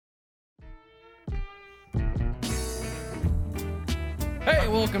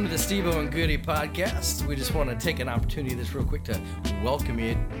welcome to the Steve-O and Goody podcast. We just want to take an opportunity this real quick to welcome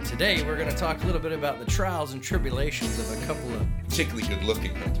you. Today, we're going to talk a little bit about the trials and tribulations of a couple of particularly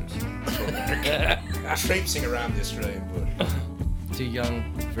good-looking hunters traipsing around the Australian bush. Two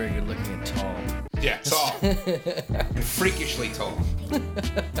young, very good-looking and tall. Yeah, tall. And freakishly tall.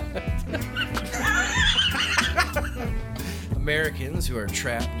 Americans who are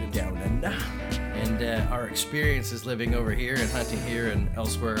trapped down under. And our experiences living over here and hunting here and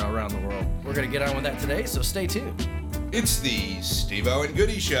elsewhere around the world. We're going to get on with that today, so stay tuned. It's the Steve-O and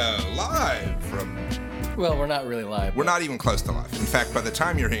Goody Show, live from... Well, we're not really live. We're not even close to live. In fact, by the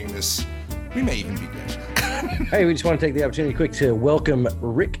time you're hearing this, we may even be good. Hey, we just want to take the opportunity quick to welcome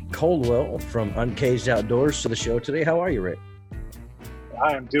Rick Coldwell from Uncaged Outdoors to the show today. How are you, Rick?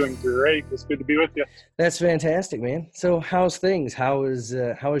 I am doing great. It's good to be with you. That's fantastic, man. So how's things? How is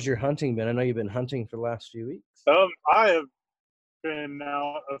your hunting been? I know you've been hunting for the last few weeks. I have been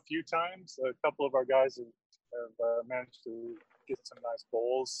out a few times. A couple of our guys have managed to get some nice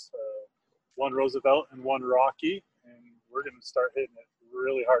bulls. One Roosevelt and one Rocky. And we're going to start hitting it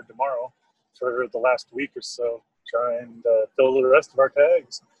really hard tomorrow for the last week or so. Try and fill the rest of our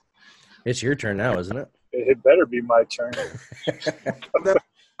tags. It's your turn now, isn't it? It better be my turn.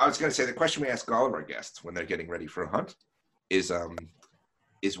 I was going to say, the question we ask all of our guests when they're getting ready for a hunt is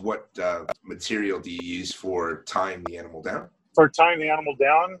what material do you use for tying the animal down? For tying the animal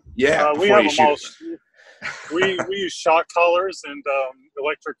down? Yeah, we have them all. We use shock collars and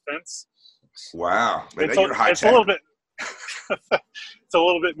electric fence. Wow. Man, it's a little bit. It's a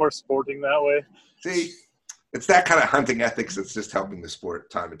little bit more sporting that way. See, it's that kind of hunting ethics that's just helping the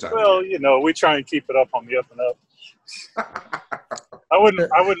sport time and time. Well, you know, we try and keep it up on the up and up. I wouldn't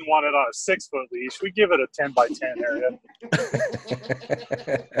want it on a 6-foot leash. We give it a 10 by 10 area.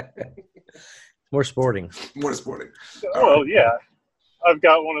 More sporting. More sporting. Well, yeah. I've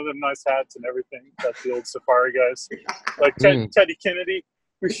got one of them nice hats and everything. That's the old safari guys. Like Teddy Kennedy.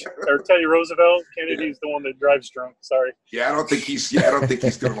 Or Teddy Roosevelt. Kennedy's the one that drives drunk. Sorry. Yeah, I don't think he's doing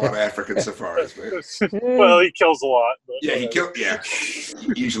a lot of African safaris, man. Well, he kills a lot. But yeah, he killed. Yeah,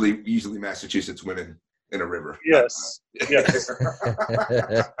 usually Massachusetts women in a river. Yes. Yes.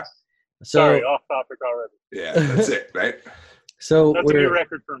 Sorry, off topic already. Yeah, that's it, right? So that's a new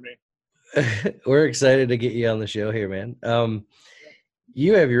record for me. We're excited to get you on the show here, man.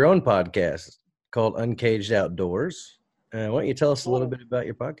 You have your own podcast called Uncaged Outdoors. Why don't you tell us a little bit about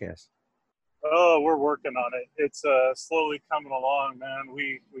your podcast? Oh, we're working on it. It's slowly coming along, man.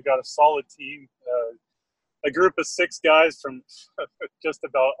 We got a solid team, a group of 6 guys from just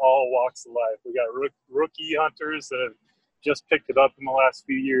about all walks of life. We got rookie hunters that have just picked it up in the last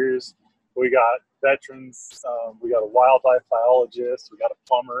few years. We got veterans. We got a wildlife biologist. We got a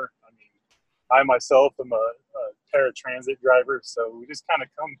plumber. I mean, I myself am a paratransit driver, so we just kind of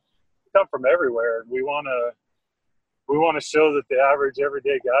come from everywhere, and we want to show that the average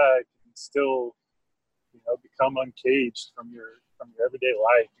everyday guy can still, become uncaged from your everyday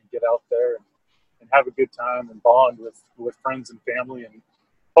life and get out there and have a good time and bond with friends and family and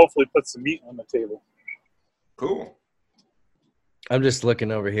hopefully put some meat on the table. Cool. I'm just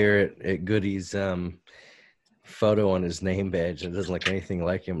looking over here at Goody's photo on his name badge. It doesn't look anything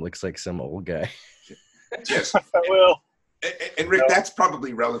like him. It looks like some old guy. Yes. Well. And Rick, that's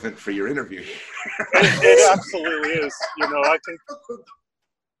probably relevant for your interview. It absolutely is. I think,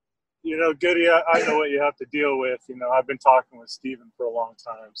 Goody, I know what you have to deal with. I've been talking with Steven for a long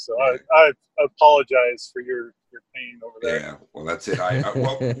time, so I apologize for your pain over there. Yeah, well, that's it.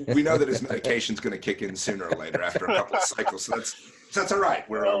 Well, we know that his medication's going to kick in sooner or later after a couple of cycles, so that's all right.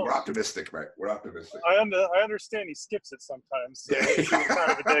 We're optimistic, right? We're optimistic. I understand he skips it sometimes. So it's the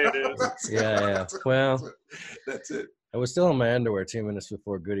kind of a day it is. Yeah. Well, that's it. I was still in my underwear 2 minutes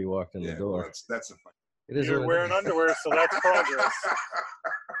before Goody walked in the door. Well, that's a fun. You're wearing underwear, so that's progress.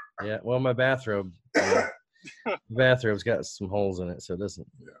 Yeah, well, my bathrobe's got some holes in it, so it doesn't.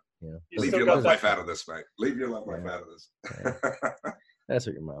 Yeah. Leave your love life out of this, mate. Leave your love life out of this. Yeah. That's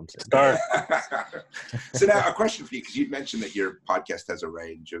what your mom said. Sorry. So now, a question for you, because you mentioned that your podcast has a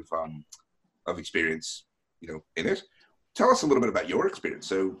range of experience, in it. Tell us a little bit about your experience.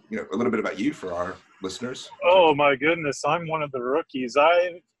 So, a little bit about you for our listeners. Oh my goodness, I'm one of the rookies.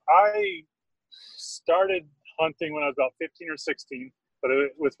 I started hunting when I was about 15 or 16, but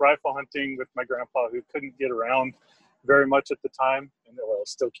with rifle hunting with my grandpa, who couldn't get around very much at the time, and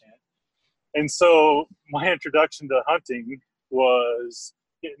still can't. And so my introduction to hunting was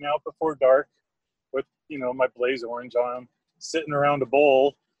getting out before dark with my blaze orange on, sitting around a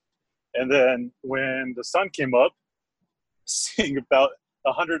bowl, and then when the sun came up, seeing about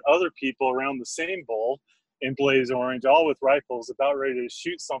 100 other people around the same bowl in blaze orange, all with rifles, about ready to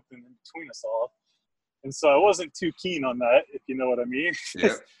shoot something in between us all. And so I wasn't too keen on that, if you know what I mean.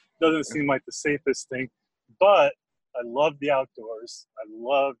 Yeah. Doesn't seem like the safest thing, but I love the outdoors. I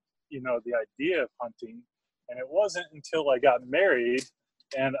love, the idea of hunting. And it wasn't until I got married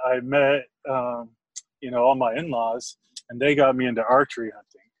and I met, all my in-laws, and they got me into archery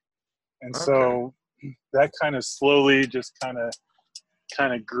hunting. And so that kind of slowly just kind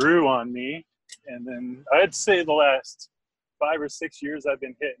of grew on me. And then I'd say the last 5 or 6 years I've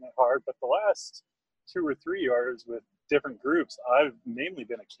been hitting it hard, but the last 2 or 3 years with different groups, I've mainly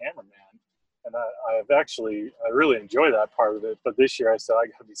been a cameraman. And I really enjoy that part of it. But this year I said I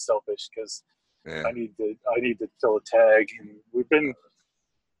gotta be selfish because I need to fill a tag. And we've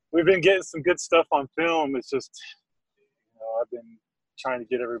been getting some good stuff on film. It's just, I've been trying to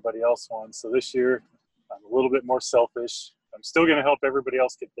get everybody else one. So this year I'm a little bit more selfish. I'm still going to help everybody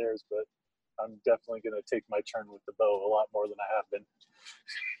else get theirs, but I'm definitely going to take my turn with the bow a lot more than I have been.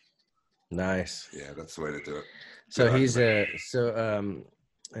 Nice. Yeah, that's the way to do it. So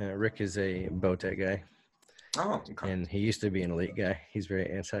Rick is a bow tag guy. Oh, okay. And he used to be an elite guy. He's very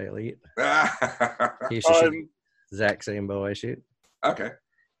anti-elite. Ah. He used to shoot the exact same bow I shoot. Okay.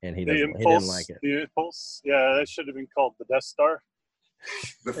 And he didn't like it. The Impulse, yeah, that should have been called the Death Star.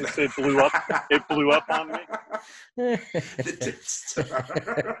 It blew up. It blew up on me. The Death Star.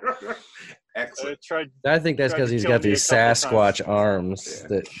 Excellent. I think that's because he's got these Sasquatch arms.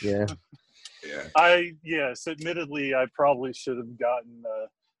 Yeah. Yes, admittedly, I probably should have gotten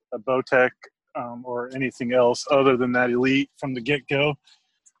a Bowtech or anything else other than that elite from the get-go.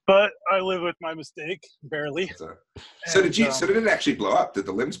 But I live with my mistake, barely. So did it actually blow up? Did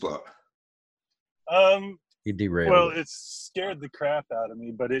the limbs blow up? He derailed. Well, it scared the crap out of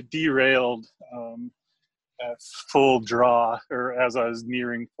me, but it derailed at full draw, or as I was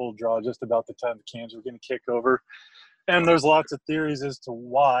nearing full draw, just about the time the cams were going to kick over. And there's lots of theories as to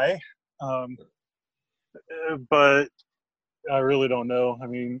why, but I really don't know. I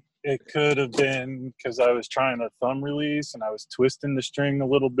mean, it could have been because I was trying a thumb release and I was twisting the string a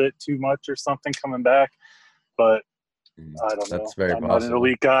little bit too much or something coming back, but I don't know. That's very I'm possible. not an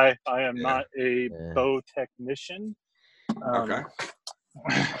elite guy. I am not a bow technician. Okay.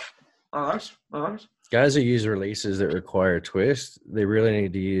 All right. Guys who use releases that require twist, they really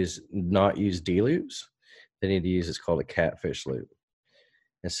need to not use D loops. They need to use it's called a catfish loop,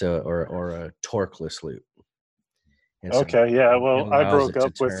 and so or a torqueless loop. And so well, I broke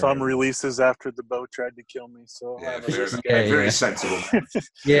up with thumb releases after the bow tried to kill me. So very sensible.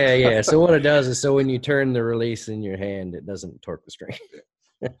 Yeah. So what it does is, so when you turn the release in your hand, it doesn't torque the string.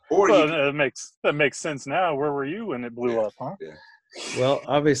 That makes sense now. Where were you when it blew up, huh? Yeah. Well,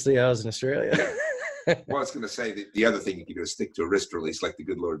 obviously I was in Australia. Well, I was going to say that the other thing you can do is stick to a wrist release like the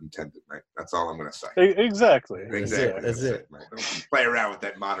good Lord intended, right? That's all I'm going to say. Exactly. That's it. Right? Don't play around with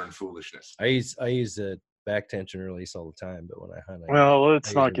that modern foolishness. I use a back tension release all the time, but when I hunt,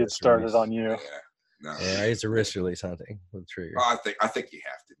 let's not get started on you. I use a wrist release hunting with the trigger. Oh, I think you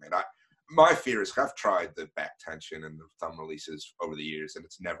have to, man. My fear is I've tried the back tension and the thumb releases over the years, and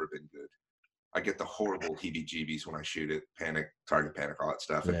it's never been good. I get the horrible heebie-jeebies when I shoot it, target panic, all that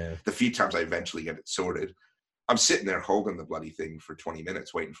stuff. And the few times I eventually get it sorted, I'm sitting there holding the bloody thing for 20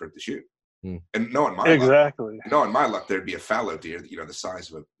 minutes waiting for it to shoot. And knowing my luck, there'd be a fallow deer, the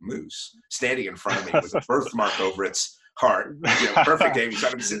size of a moose, standing in front of me with a birthmark over its heart, perfect aiming. So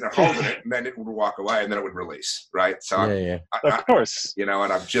I'd be sitting there holding it, and then it would walk away, and then it would release, right? So of course, and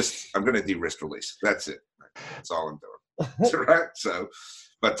I'm going to do wrist release. That's it. That's all I'm doing. Right? So.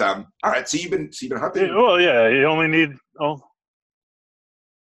 But all right, so you've been hunting. Well, yeah, you only need. I'll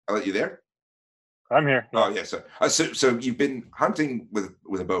let you there. I'm here. Oh yeah, so you've been hunting with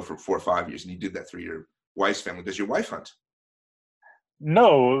a bow for 4 or 5 years, and you did that through your wife's family. Does your wife hunt?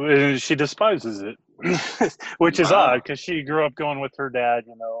 No, she despises it, which is odd because she grew up going with her dad,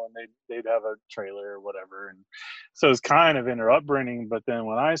 and they'd have a trailer or whatever, and so it's kind of in her upbringing. But then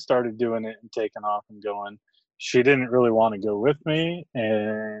when I started doing it and taking off and going, she didn't really want to go with me,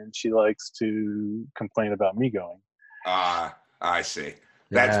 and she likes to complain about me going. I see.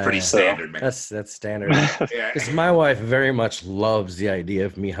 That's pretty standard, man. That's standard. Because my wife very much loves the idea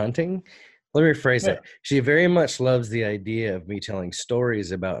of me hunting. Let me rephrase that. She very much loves the idea of me telling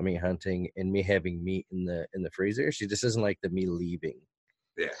stories about me hunting and me having meat in the freezer. She just doesn't like the me leaving.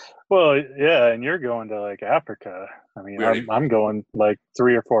 Yeah. Well, yeah, and you're going to like Africa. I mean, really? I'm going like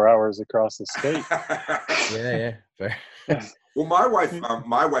 3 or 4 hours across the state. Yeah. Fair. Well, my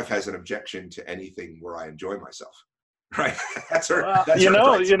wife has an objection to anything where I enjoy myself. Right. That's her. Well, That's her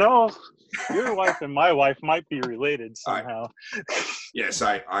bright spot. your wife and my wife might be related somehow. Yes,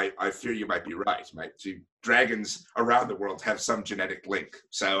 I fear you might be right, mate. Dragons around the world have some genetic link.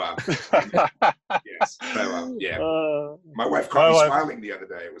 So, yes. So, yeah. My wife caught me smiling the other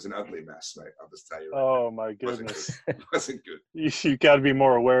day. It was an ugly mess, mate. I'll just tell you. Oh, my goodness. It wasn't good. You got to be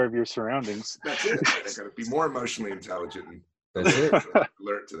more aware of your surroundings. That's it. I got to be more emotionally intelligent and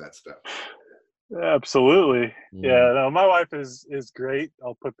alert to that stuff. Absolutely. Yeah, no, my wife is great.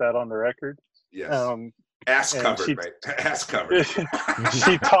 I'll put that on the record. Yes. Ass covered, mate. Ass covered.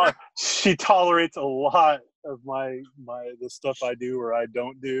 She tolerates a lot of the stuff I do or I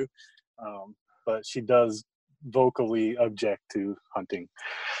don't do, but she does vocally object to hunting.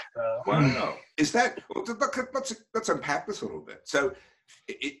 Wow. Is that? Let's unpack this a little bit. So,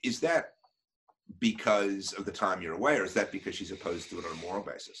 is that because of the time you're away, or is that because she's opposed to it on a moral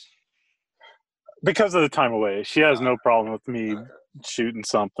basis? Because of the time away. She has no problem with me shooting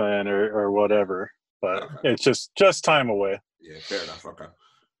something or whatever, but it's just time away. Yeah, fair enough. Okay.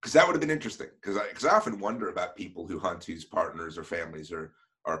 Because that would have been interesting. Because I often wonder about people who hunt whose partners or families are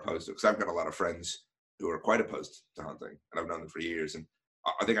opposed to it. Because I've got a lot of friends who are quite opposed to hunting, and I've known them for years. And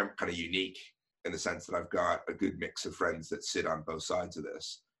I think I'm kind of unique in the sense that I've got a good mix of friends that sit on both sides of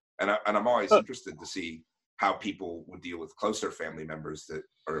this. And I'm always interested to see how people would deal with closer family members that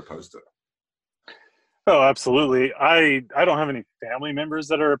are opposed to it. Oh, absolutely. I don't have any family members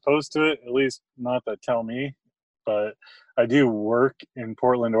that are opposed to it, at least not that tell me, but I do work in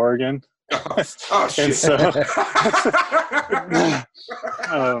Portland, Oregon. Oh shit. And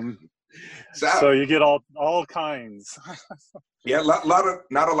so you get all kinds. Yeah, not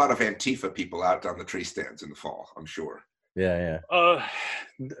a lot of Antifa people out on the tree stands in the fall, I'm sure. Yeah.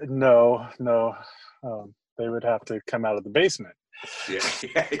 No. They would have to come out of the basement. Yeah,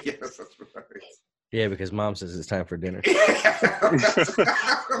 yes, that's right. Yeah, because mom says it's time for dinner. That's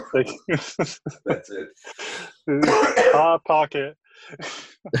it. Hot pocket.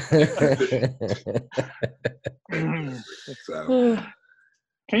 So,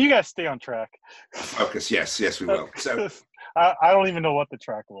 can you guys stay on track? Focus, yes, we will. So I don't even know what the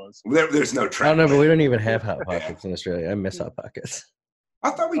track was. There's no track. I don't know, but we don't even have Hot Pockets in Australia. I miss Hot Pockets. I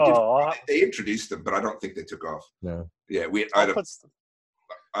thought we did. They introduced them, but I don't think they took off. No. Yeah, I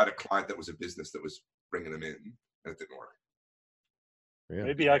had a client that was a business that was bringing them in, and it didn't work. Really?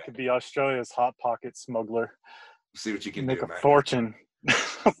 Maybe I could be Australia's Hot Pocket smuggler. See what you can make do, a man. fortune.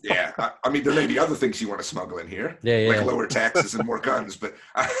 Yeah, I mean, there may be other things you want to smuggle in here, like lower taxes and more guns, but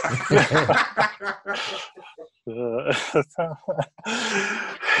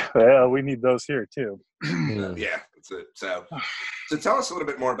yeah, we need those here too. Yeah, that's it. So tell us a little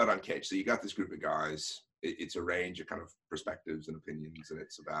bit more about Uncaged. So you got this group of guys. It's a range of kind of perspectives and opinions, and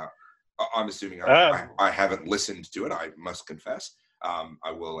it's about. I'm assuming I haven't listened to it. I must confess.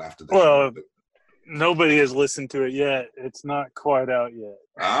 I will after this. Well, nobody has listened to it yet. It's not quite out yet.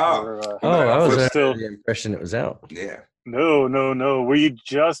 I was still the impression it was out. Yeah. No. We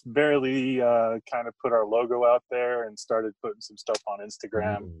just barely kind of put our logo out there and started putting some stuff on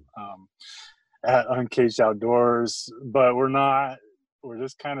Instagram at Uncaged Outdoors, but we're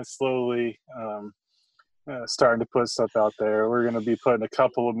just kind of slowly starting to put stuff out there. We're going to be putting a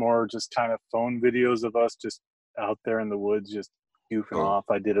couple of more just kind of phone videos of us just out there in the woods, just goofing off.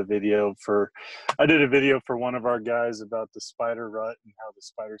 I did a video for one of our guys about the spider rut and how the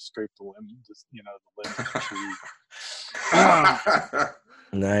spider scraped the limb, the limb of the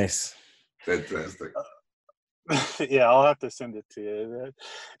tree. Nice. Fantastic. Yeah, I'll have to send it to you.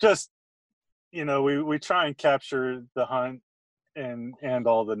 Just, we try and capture the hunt and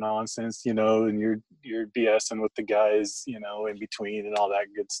all the nonsense, and you're BSing with the guys, in between and all that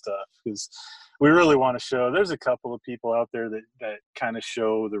good stuff. Because we really want to show. There's a couple of people out there that kind of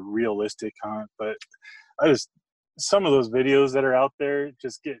show the realistic hunt, but some of those videos that are out there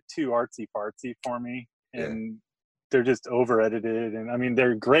just get too artsy fartsy for me, and they're just over edited. And I mean,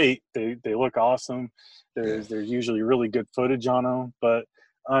 they're great. They look awesome. There's usually really good footage on them, but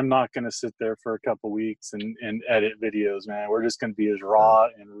I'm not going to sit there for a couple weeks and edit videos, man. We're just going to be as raw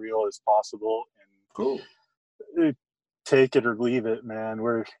and real as possible. And cool. Take it or leave it, man.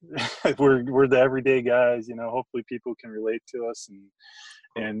 We're the everyday guys. Hopefully people can relate to us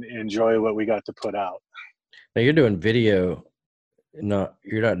and enjoy what we got to put out. Now you're doing video.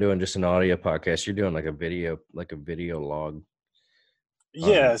 You're not doing just an audio podcast. You're doing like a video log.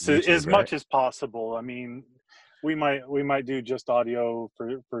 Yes, YouTube, as much as possible. I mean, we might do just audio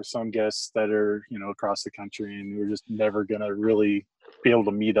for some guests that are across the country, and we're just never gonna really be able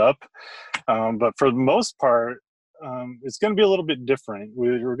to meet up. But for the most part, it's gonna be a little bit different.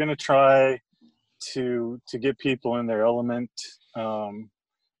 We're gonna try to get people in their element.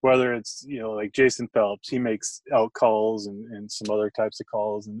 Whether it's, like Jason Phelps, he makes elk calls and some other types of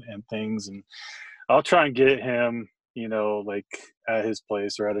calls and things. And I'll try and get him, like at his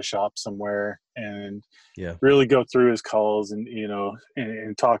place or at a shop somewhere and really go through his calls and,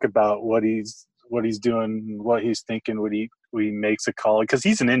 and talk about what he's doing, what he's thinking when he makes a call. Because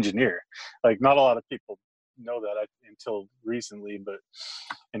he's an engineer. Like, not a lot of people know that until recently,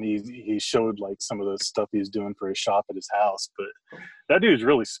 and he showed like some of the stuff he's doing for his shop at his house. But that dude's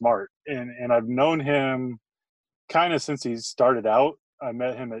really smart, and I've known him kind of since he started out. I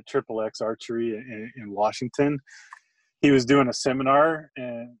met him at Triple X Archery in Washington. He was doing a seminar,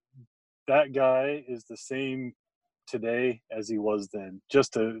 and that guy is the same today as he was then.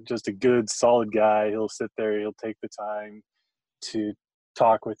 Just a good, solid guy. He'll sit there, he'll take the time to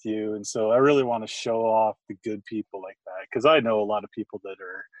talk with you. And so I really want to show off the good people like that, because I know a lot of people that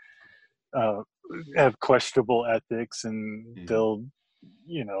are have questionable ethics, and they'll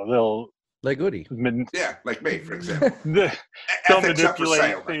like Woody. Like me, for example. They'll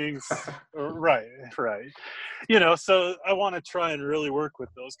manipulate things. Right. So I want to try and really work with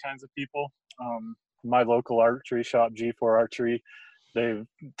those kinds of people. My local archery shop, G4 Archery, they're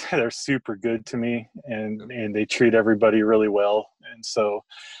super good to me, and they treat everybody really well. And so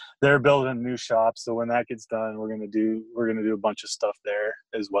they're building a new shop. So when that gets done, we're gonna do a bunch of stuff there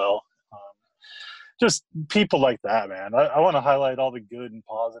as well. Just people like that, man. I want to highlight all the good and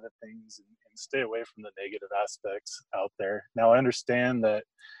positive things and stay away from the negative aspects out there. Now, I understand that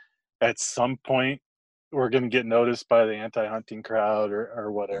at some point we're going to get noticed by the anti-hunting crowd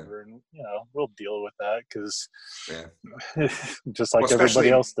or whatever. And, we'll deal with that, because just like everybody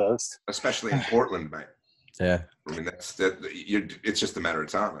else does. Especially in Portland, mate. Yeah. I mean, it's just a matter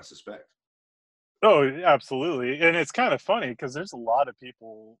of time, I suspect. Oh, absolutely. And it's kind of funny, because there's a lot of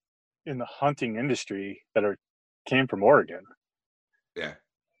people in the hunting industry that came from Oregon. Yeah.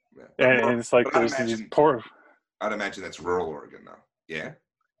 And it's like there's these poor. I'd imagine that's rural Oregon, though. Yeah.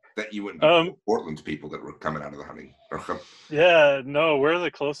 That you wouldn't be Portland's people that were coming out of the hunting. Yeah, no, we're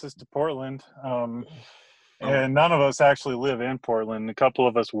the closest to Portland. And none of us actually live in Portland. A couple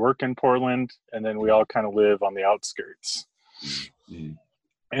of us work in Portland, and then we all kind of live on the outskirts. Mm-hmm.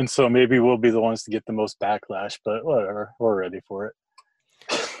 And so maybe we'll be the ones to get the most backlash, but whatever, we're ready for it.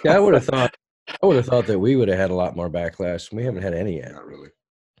 Yeah, I would have thought that we would have had a lot more backlash. We haven't had any yet. Not really.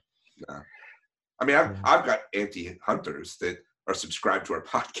 No. I mean, I've got anti-hunters that are subscribed to our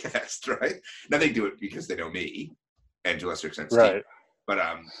podcast, right? Now they do it because they know me, and to a lesser extent, Steve.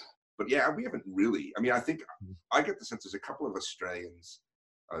 Right. But yeah, we haven't really. I mean, I think I get the sense there's a couple of Australians,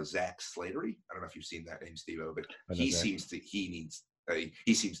 Zach Slattery. I don't know if you've seen that name, Steve-O, but he seems to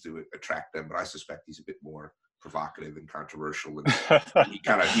attract them. But I suspect he's a bit more provocative and controversial, and he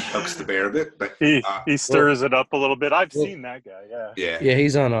pokes the bear a bit. But he stirs it up a little bit. I've seen that guy. Yeah.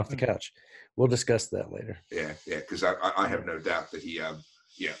 He's on off the couch. We'll discuss that later. Yeah, because I have no doubt that he,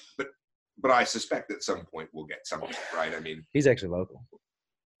 but I suspect at some point we'll get something, right? I mean, he's actually local.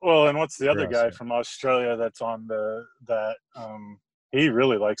 Well, and what's the other guy from Australia that's on that? He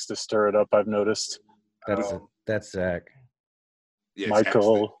really likes to stir it up. I've noticed. That's Zach. Yeah,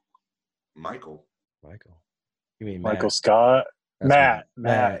 Michael. You mean Michael Matt. Scott? Matt.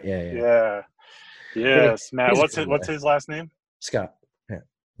 Yeah. Yes, Matt. What's his last name? Scott. Yeah.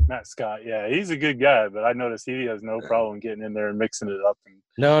 Matt Scott. Yeah, he's a good guy, but I noticed he has no problem getting in there and mixing it up. And,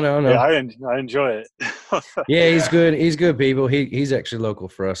 no. Yeah, I enjoy it. Yeah, he's good. He's good, people. He's actually local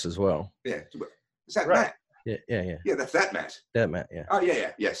for us as well. Yeah. Is that right? Matt? Yeah. Yeah, that's that Matt. That Matt. Yeah. Oh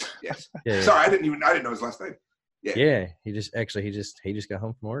yeah. Yes. Yeah. Sorry, I didn't know his last name. Yeah. Yeah. He just got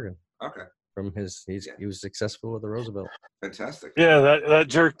home from Oregon. Okay. He was successful with the Roosevelt. Fantastic. Yeah, that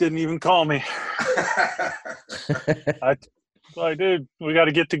jerk didn't even call me. Dude, we got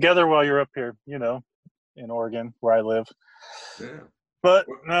to get together while you're up here, in Oregon where I live. Yeah. But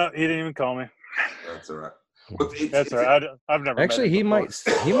no, he didn't even call me. That's all right. That's all right. I've never actually met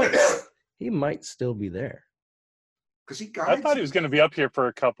him he might still be there. Because I thought he was going to be up here for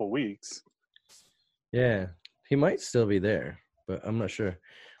a couple weeks. Yeah, he might still be there, but I'm not sure.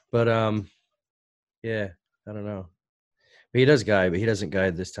 But yeah, I don't know. But he does guide, but he doesn't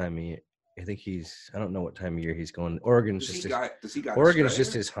guide this time of year. I think I don't know what time of year he's going. Oregon's just his hunt. Does he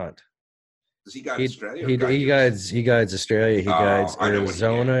guide Australia? He guides Australia. He guides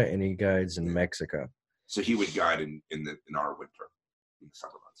Arizona, and he guides in Mexico. So he would guide in our winter, in the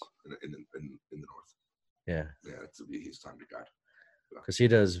summer months, in the north. Yeah. Yeah, it's his time to guide. Because he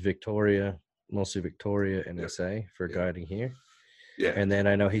does mostly Victoria and SA for guiding here. Yeah. And then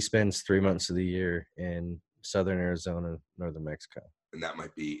I know he spends 3 months of the year in southern Arizona, northern Mexico. And that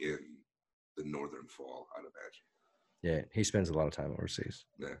might be in the northern fall, I'd imagine. Yeah, he spends a lot of time overseas.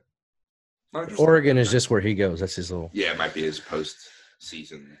 Yeah. Oregon is just where he goes. That's his little. Yeah, it might be his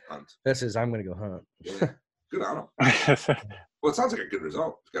post-season hunt. That's his. I'm going to go hunt. Yeah. Good on him. Well, it sounds like a good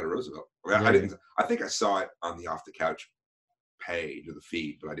result. It's got a Roosevelt. I mean, I think I saw it on the Off the Couch page or the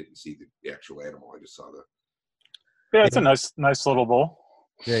feed, but I didn't see the actual animal. I just saw the. Yeah, it's a nice little bull.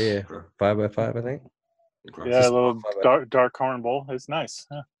 Yeah. 5x5, I think. Okay. Yeah, a little dark horn bull. It's nice.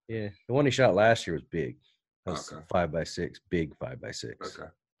 Yeah, the one he shot last year was big. That was Okay. 5x6, big 5x6. Okay.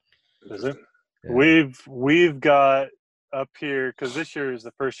 Is it? Yeah. We've got up here, because this year is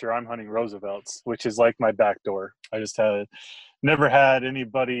the first year I'm hunting Roosevelts, which is like my back door. I just never had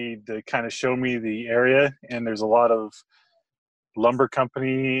anybody to kind of show me the area, and there's a lot of lumber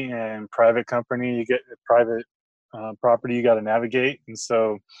company and private company. You get private property you got to navigate, and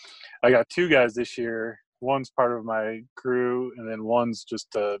so I got 2 guys this year. One's part of my crew, and then one's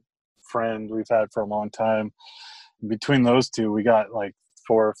just a friend we've had for a long time. Between those 2, we got like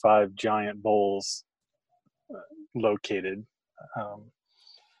 4 or 5 giant bulls located.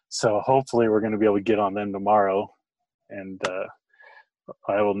 So hopefully we're going to be able to get on them tomorrow, and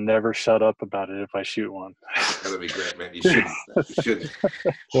I will never shut up about it if I shoot one. That'd be great, man. You shouldn't. You shouldn't.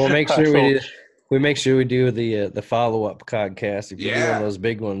 We'll make sure we do the follow-up podcast. If you do one of those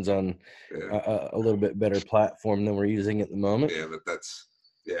big ones on a little bit better platform than we're using at the moment. Yeah, but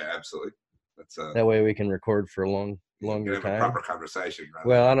absolutely. That's that way we can record for a longer have time. A proper conversation.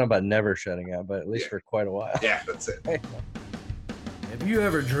 Well, I don't know about never shutting up, but at least for quite a while. Yeah, that's it. Have you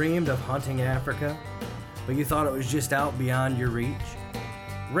ever dreamed of hunting in Africa, but you thought it was just out beyond your reach?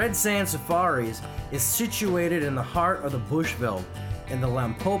 Red Sand Safaris is situated in the heart of the Bushveld in the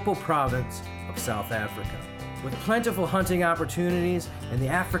Limpopo province of South Africa. With plentiful hunting opportunities in the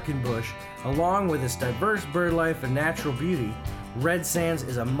African bush, along with its diverse bird life and natural beauty, Red Sands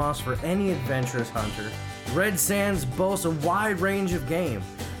is a must for any adventurous hunter. Red Sands boasts a wide range of game,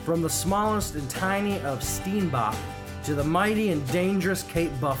 from the smallest and tiny of steenbok to the mighty and dangerous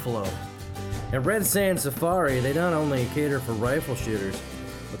Cape Buffalo. At Red Sand Safari, they not only cater for rifle shooters,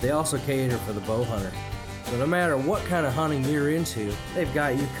 but they also cater for the bow hunter. So no matter what kind of hunting you're into, they've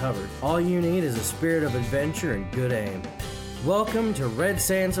got you covered. All you need is a spirit of adventure and good aim. Welcome to Red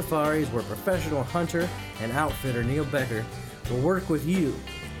Sand Safaris, where professional hunter and outfitter Neil Becker will work with you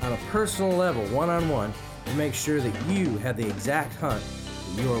on a personal level, one-on-one, to make sure that you have the exact hunt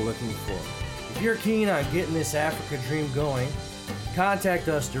that you are looking for. If you're keen on getting this Africa dream going, contact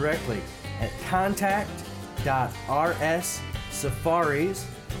us directly at contact.rssafaris,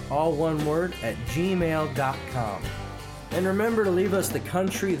 all one word, at gmail.com. And remember to leave us the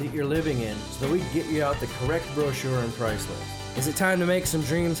country that you're living in so that we can get you out the correct brochure and price list. Is it time to make some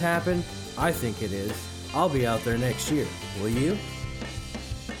dreams happen? I think it is. I'll be out there next year. Will you?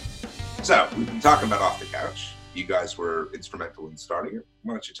 So, we've been talking about Off the Couch. You guys were instrumental in starting it.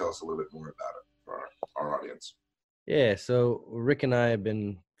 Why don't you tell us a little bit more about it for our audience? Yeah, so Rick and I have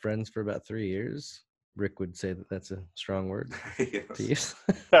been friends for about 3 years. Rick would say that that's a strong word to use.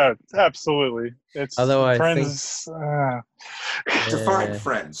 Yeah, absolutely. It's although I friends. Define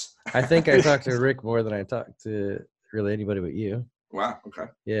friends. I think I talked to Rick more than I talked to really anybody but you. Wow. Okay.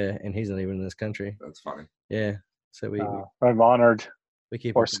 Yeah, and he's not even in this country. That's funny. Yeah, so I'm honored. We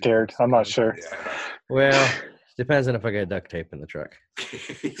keep or scared. I'm not sure. Yeah. Well, depends on if I got duct tape in the truck.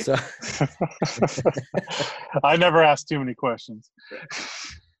 So I never asked too many questions.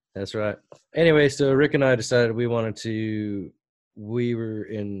 That's right. Anyway, so Rick and I decided we were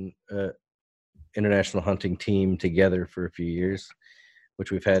in an international hunting team together for a few years,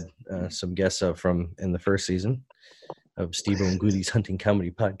 which we've had some guests of from in the first season of Steve O'Goody's Hunting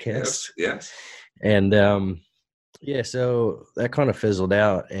Comedy Podcast. Yes. And so that kind of fizzled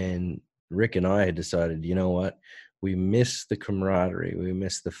out, and Rick and I had decided, you know what, we miss the camaraderie, we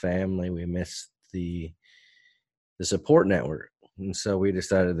miss the family, we miss the support network, and so we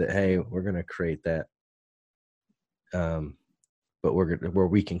decided that, hey, we're going to create that, but where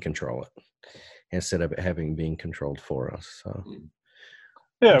we can control it instead of it being controlled for us. So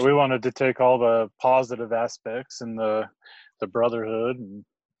yeah, we wanted to take all the positive aspects and the brotherhood and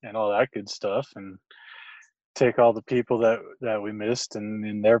all that good stuff, and take all the people that we missed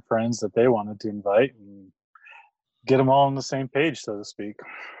and their friends that they wanted to invite and get them all on the same page, so to speak.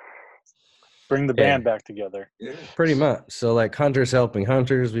 Bring the band back together. Yeah. Pretty much. So like Hunters Helping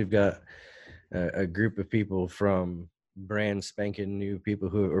Hunters, we've got a group of people from brand spanking new people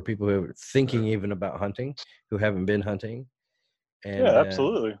who are thinking even about hunting, who haven't been hunting. And, yeah,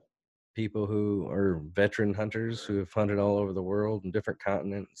 absolutely. People who are veteran hunters who have hunted all over the world in different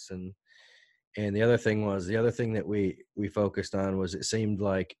continents. And the other thing that we focused on was, it seemed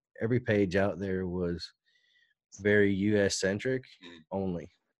like every page out there was very U.S. centric only.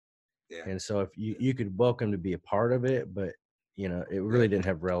 Yeah. And so if you could welcome to be a part of it, but it really didn't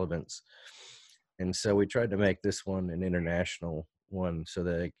have relevance. And so we tried to make this one an international one, so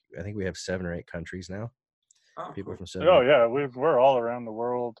that I think we have 7 or 8 countries now. Oh, People cool. from 7. Oh yeah, we're all around the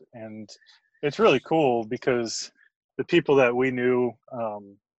world, and it's really cool because the people that we knew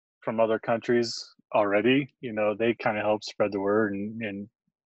from other countries already, they kind of help spread the word and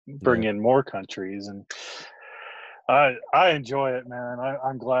bring in more countries. And I enjoy it, man.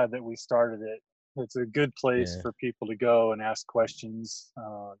 I'm glad that we started it. It's a good place for people to go and ask questions,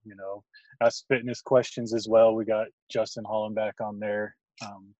 ask fitness questions as well. We got Justin Hollenbeck on there.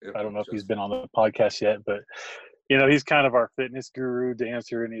 I don't know if he's been on the podcast yet, but he's kind of our fitness guru to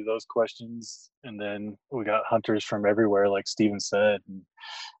answer any of those questions. And then we got hunters from everywhere, like Steven said, and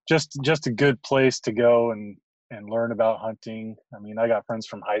just a good place to go and learn about hunting. I mean, I got friends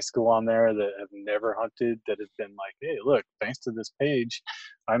from high school on there that have never hunted that have been like, hey, look, thanks to this page,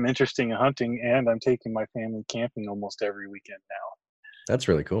 I'm interested in hunting and I'm taking my family camping almost every weekend now. That's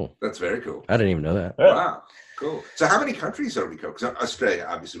really cool. That's very cool. I didn't even know that. Yeah. Wow. Cool. So how many countries are we going? Because Australia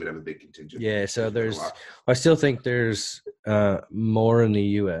obviously would have a big contingent. Yeah. So I still think there's more in the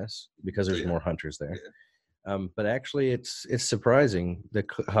U.S. because there's more hunters there. Yeah. But actually, it's surprising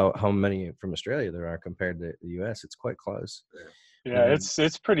how many from Australia there are compared to the U.S. It's quite close. Yeah,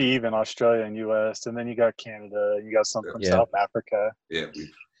 it's pretty even, Australia and U.S. And then you got Canada, you got some from South Africa.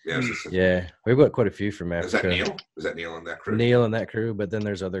 Yeah, we've got quite a few from Africa. Is that Neil? Is that Neil and that crew? Neil and that crew, but then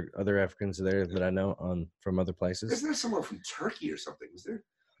there's other Africans there that I know from other places. Isn't there someone from Turkey or something? Is there?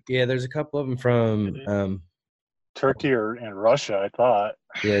 Yeah, there's a couple of them from Turkey and Russia, I thought.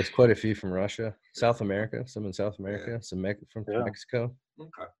 Yeah, it's quite a few from Russia, South America, some in South America, some from Mexico,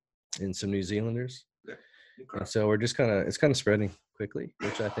 and some New Zealanders. Yeah. Okay. And so we're just it's kind of spreading quickly,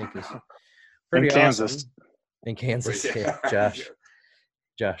 which I think is pretty in Kansas. Awesome. In Kansas, Josh.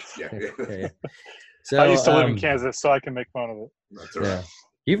 Yeah. So I used to live in Kansas, so I can make fun of it. That's all right.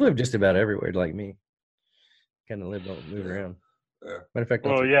 You've lived just about everywhere, like me. Kind of move around. Matter of fact,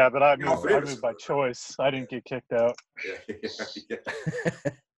 but I moved by choice. I didn't get kicked out. Yeah.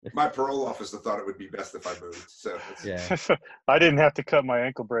 My parole officer thought it would be best if I moved. So I didn't have to cut my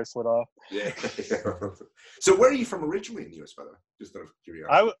ankle bracelet off. Yeah. So where are you from originally in the U.S., by the way? Just out of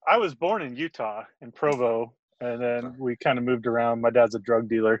curiosity. I was born in Utah, in Provo, and then we kind of moved around. My dad's a drug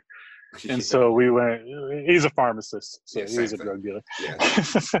dealer. And so we went, he's a pharmacist, so he's a drug dealer. Yeah.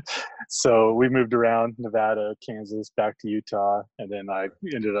 So we moved around Nevada, Kansas, back to Utah, and then I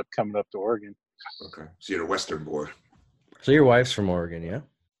ended up coming up to Oregon. Okay. So you're a Western boy. So your wife's from Oregon, yeah?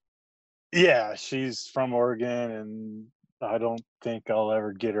 Yeah, she's from Oregon, and I don't think I'll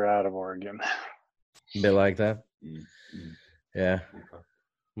ever get her out of Oregon. A bit like that? Mm-hmm. Yeah.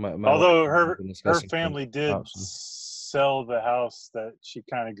 Okay. Although her family did sell the house that she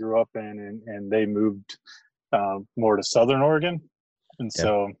kind of grew up in, and they moved more to Southern Oregon. And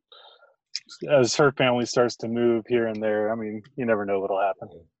so as her family starts to move here and there, I mean, you never know what'll happen.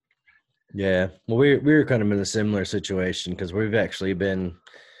 Yeah. Well, we were kind of in a similar situation because we've actually been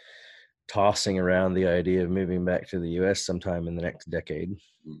tossing around the idea of moving back to the U.S. sometime in the next decade.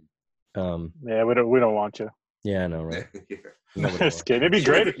 Yeah, we don't want you. Yeah, I know, right? It'd be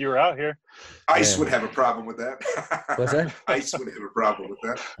great if you were out here. ICE would have a problem with that. What's that? ICE would have a problem with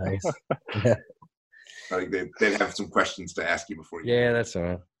that. ICE. Yeah. I think they'd have some questions to ask you before you. Yeah, that's all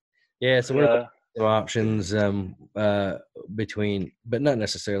right. Yeah, so we're looking at options between, but not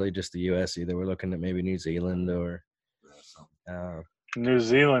necessarily just the U.S. either. We're looking at maybe New Zealand or. New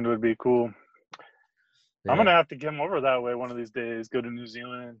Zealand would be cool. Yeah. I'm going to have to get them over that way one of these days. Go to New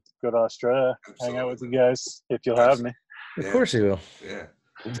Zealand, go to Australia, hang out with you guys if you'll have me. Of course you will. Yeah.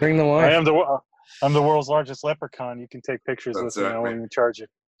 Bring the wife. I'm the world's largest leprechaun. You can take pictures with me. I won't even charge you.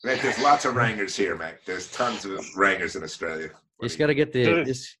 Man, there's lots of wranglers here, man. There's tons of wranglers in Australia. You just got to get you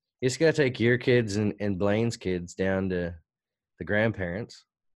just got to take your kids and Blaine's kids down to the grandparents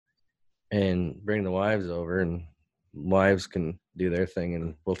and bring the wives over, and wives can do their thing,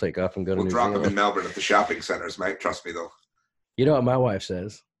 and we'll take off and go to New Zealand. We'll drop them in Melbourne at the shopping centers, mate. Trust me, though. You know what my wife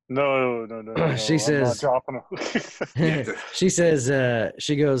says? No. She says, I'm not dropping them. She says,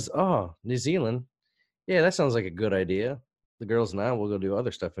 she goes, "Oh, New Zealand? Yeah, that sounds like a good idea. The girls and I will go do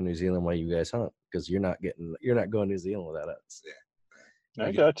other stuff in New Zealand while you guys hunt, because you're not going to New Zealand without us." Yeah.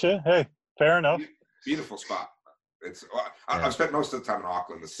 I gotcha. Hey, fair enough. Beautiful spot. I've spent most of the time in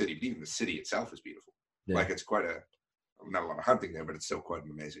Auckland, the city, but even the city itself is beautiful. Yeah. Like it's quite not a lot of hunting there, but it's still quite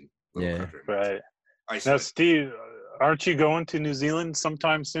an amazing little country. Right. Now, Steve, aren't you going to New Zealand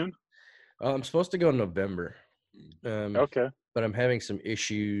sometime soon? I'm supposed to go in November. Okay. but I'm having some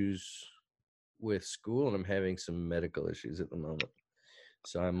issues with school, and I'm having some medical issues at the moment.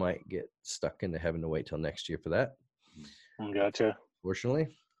 So I might get stuck into having to wait till next year for that. Gotcha. Fortunately.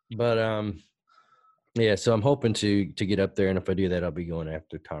 But yeah, so I'm hoping to get up there, and if I do that, I'll be going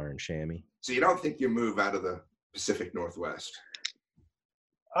after Tar and Chamois. So you don't think you move out of the Pacific Northwest?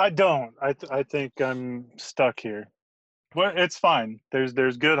 I don't. I think I'm stuck here. But it's fine. There's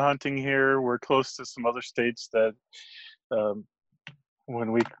good hunting here. We're close to some other states that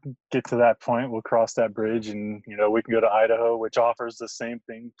when we get to that point, we'll cross that bridge, and we can go to Idaho, which offers the same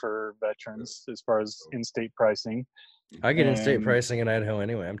thing for veterans as far as in-state pricing. I get in-state pricing in Idaho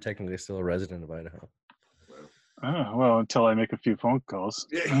anyway. I'm technically still a resident of Idaho. Oh, well, until I make a few phone calls.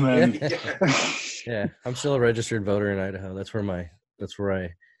 Yeah. And then, Yeah, I'm still a registered voter in Idaho. That's where I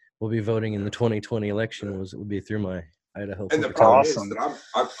will be voting in the 2020 election. Will be through my Idaho. And the problem Awesome. is that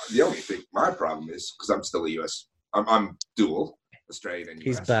I'm the only thing. My problem is because I'm still a U.S. I'm dual Australian and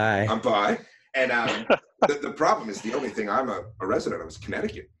U.S. He's bi. I'm bi, and the problem is the only thing I'm a resident of is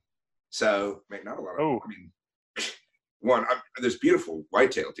Connecticut. So, not a lot of. Oh. I mean, there's beautiful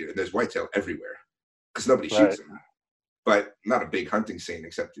whitetail deer. There's whitetail everywhere because nobody shoots them, but not a big hunting scene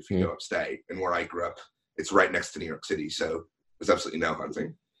except if you go upstate. And where I grew up, it's right next to New York City, so there's absolutely no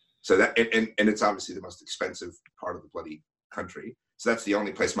hunting. So that and it's obviously the most expensive part of the bloody country. So that's the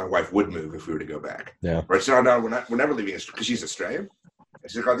only place my wife would move if we were to go back. Yeah. Right. So no, we're never leaving because she's Australian.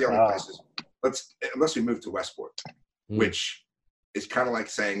 And she's like, the only places unless we move to Westport, which is kind of like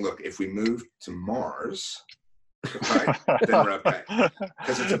saying, look, if we move to Mars, right, then we're okay.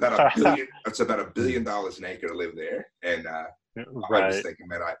 Because it's about $1 billion an acre to live there. And I was thinking,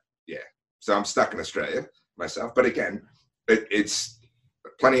 man, so I'm stuck in Australia myself. But again, it's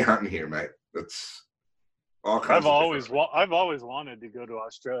plenty of hunting here, mate. That's all kinds. I've always wanted to go to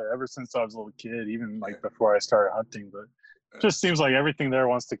Australia ever since I was a little kid, even before I started hunting. But it just seems like everything there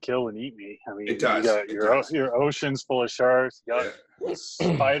wants to kill and eat me. I mean, it does. You got your oceans full of sharks. You got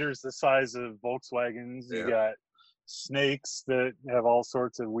spiders the size of Volkswagens. You got snakes that have all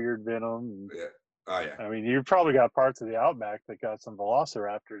sorts of weird venom. Yeah. Oh yeah. I mean, you probably got parts of the outback that got some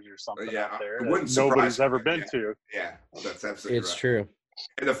velociraptors or something out there that nobody's ever been to. Yeah, that's absolutely it's true.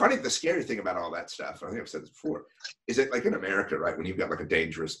 And the scary thing about all that stuff, I think I've said this before, is that like in America, right, when you've got like a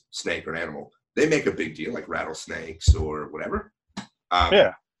dangerous snake or an animal, they make a big deal, like rattlesnakes or whatever.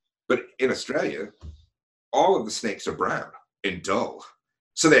 But in Australia, all of the snakes are brown and dull,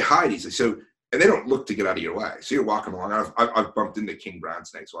 so they hide easily. So and they don't look to get out of your way. So you're walking along. I've bumped into king brown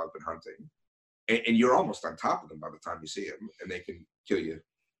snakes while I've been hunting, and you're almost on top of them by the time you see them, and they can kill you.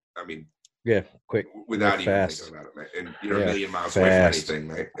 I mean, quick, without even fast. thinking about it, mate. And you're a million miles away from anything,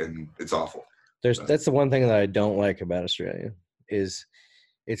 mate, and it's awful. That's the one thing that I don't like about Australia is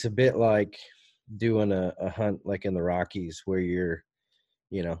it's a bit like doing a hunt like in the Rockies where you're,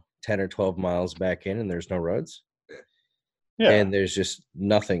 10 or 12 miles back in and there's no roads. And there's just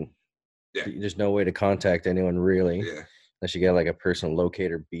nothing. There's no way to contact anyone really, unless you got like a personal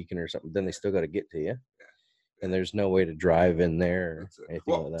locator beacon or something. Then they still got to get to you, and there's no way to drive in there or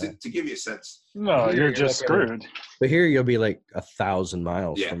anything like that. To give you a sense, you're just screwed. But here you'll be like 1,000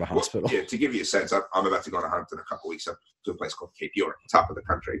 miles from a hospital. To give you a sense, I'm about to go on a hunt in a couple weeks up to a place called Cape York, top of the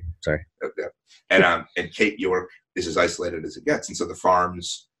country. Sorry, and Cape York is as isolated as it gets, and so the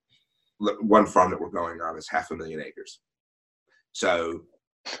farms. One farm that we're going on is 500,000 acres. So,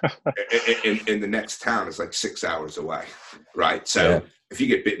 in the next town is like 6 hours away, right? So if you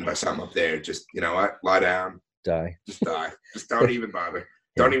get bitten by something up there, just what, lie down, just die, just don't even bother,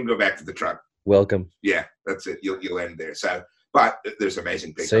 don't even go back to the truck. Welcome. Yeah, that's it. You'll end there. So, but there's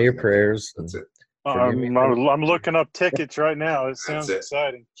amazing pigs. Say your prayers. That's it. I'm looking up tickets right now. It sounds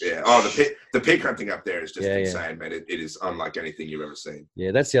exciting. Yeah. Oh, the pig hunting up there is just insane, man. It is unlike anything you've ever seen.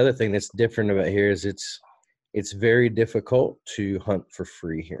 Yeah, that's the other thing that's different about here is it's very difficult to hunt for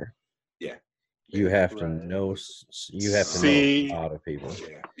free here. Yeah. You have to know. You have to know a lot of people.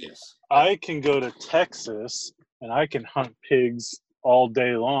 Yeah. Yes. I can go to Texas and I can hunt pigs all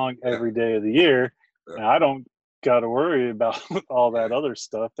day long, every day of the year, and I don't got to worry about all that other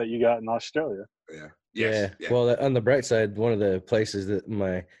stuff that you got in Australia. Yeah. Yes. Yeah. Well, on the bright side, one of the places that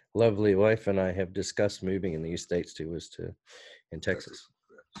my lovely wife and I have discussed moving in these states to was in Texas.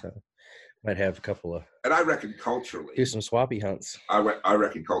 So might have a couple of. And I reckon culturally, do some swappy hunts. I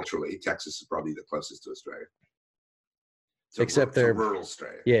reckon culturally, Texas is probably the closest to Australia. Except they're rural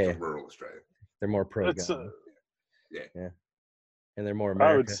Australia. Yeah. Rural Australia. They're more pro gun. Yeah. And they're more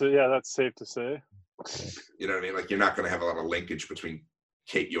American. I would say, that's safe to say. You know what I mean? Like you're not going to have a lot of linkage between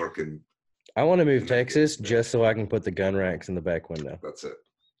Cape York and. I want to move Texas just so I can put the gun racks in the back window. That's it.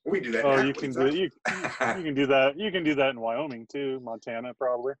 We do that. Oh, in you can Athlete's do Eye. you can do that. You can do that in Wyoming too, Montana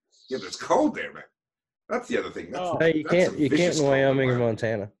probably. Yeah, but it's cold there, man. That's the other thing. That's, Oh. No, you that's can't. some You can't vicious in cold Wyoming or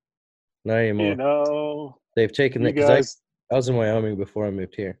Montana. Not anymore. You know, They've taken you that because guys. I was in Wyoming before I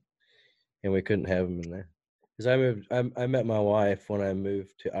moved here, and we couldn't have them in there. Because I met my wife when I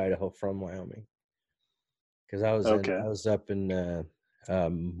moved to Idaho from Wyoming. Because I was up in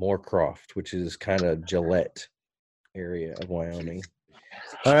Moorcroft, which is kind of Gillette area of Wyoming.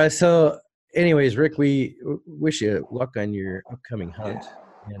 All right, so anyways, Rick, we wish you luck on your upcoming hunt,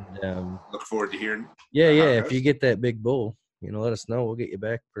 and Look forward to hearing. yeah, how it if goes. you get that big bull, let us know. We'll get you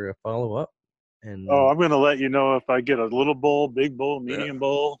back for a follow up. And Oh, I'm gonna let you know if I get a little bull, big bull, medium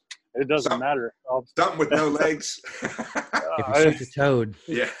bull. It doesn't matter. Something with no legs. if you shoot the toad,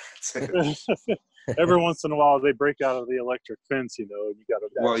 Yeah. Every once in a while, they break out of the electric fence, and you got to.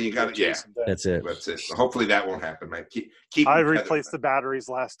 Well, you got to. Yeah. That's it. That's it. Hopefully that won't happen, man. Keep I them tethered, replaced the man. batteries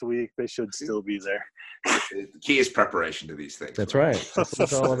last week. They should still be there. The key is preparation to these things. That's right. That's what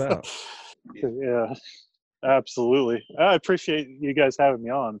it's all about. Yeah, absolutely. I appreciate you guys having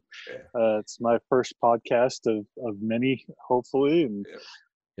me on. Yeah. It's my first podcast of many, hopefully, and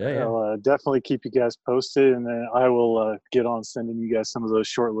Yeah. I'll definitely keep you guys posted, and then I will get on sending you guys some of those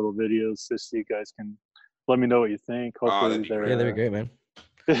short little videos just so you guys can let me know what you think. Hopefully that'd be great, man.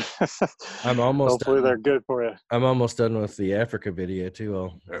 I'm hopefully done. they're good for you. I'm almost done with the Africa video too.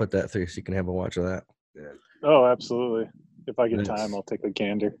 I'll put that through so you can have a watch of that. Yeah. Oh, absolutely. If I get time, I'll take a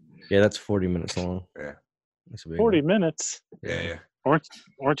gander. Yeah, that's 40 minutes long. Yeah. That's a big 40 one. minutes? Yeah.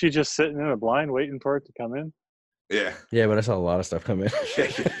 Aren't you just sitting in a blind waiting for it to come in? Yeah. Yeah, but I saw a lot of stuff come in.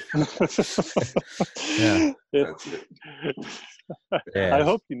 Yeah. That's it. Yeah. I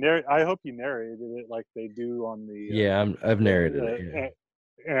hope you narrated it like they do on the I've narrated it.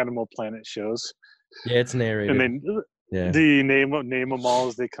 Animal Planet shows. Yeah, it's narrated. And then do you name them all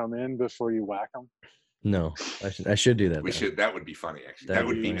as they come in before you whack them? No, I should do that. We should. That would be funny, actually. That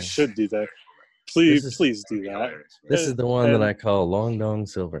would would be. be should do that. Please do that. This is the one that I call Long Dong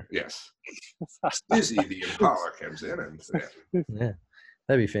Silver. Yes. Dizzy the Impala comes in and yeah,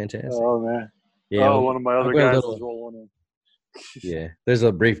 that'd be fantastic. Oh man. Yeah. One of my other guys is rolling in. Yeah, there's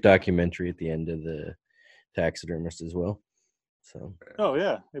a brief documentary at the end of the taxidermist as well. So. Oh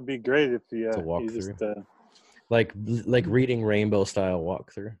yeah, it'd be great if you walk just, through. Like reading Rainbow style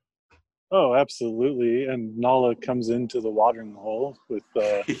walkthrough. Oh, absolutely. And Nala comes into the watering hole with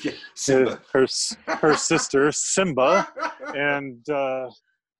her sister Simba, and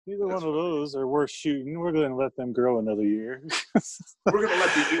either one of those are worth shooting. We're going to let them grow another year. We're going to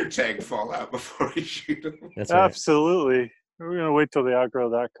let the ear tag fall out before we shoot them. That's right. Absolutely. We're going to wait till they outgrow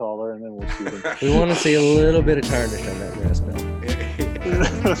that collar, and then we'll shoot them. We want to see a little bit of tarnish on that grass belt.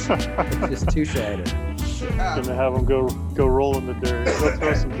 It's just too shiny. Gonna have them go roll in the dirt. Go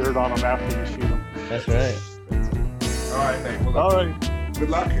throw some dirt on them after you shoot them. That's right. All right, man. Well, all right. Good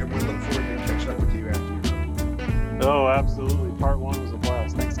luck, and we look forward to catching up with you after you're done. Oh, absolutely. Part 1 was a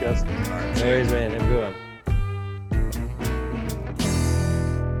blast. Thanks, guys. All right. No worries, man. Have a good one.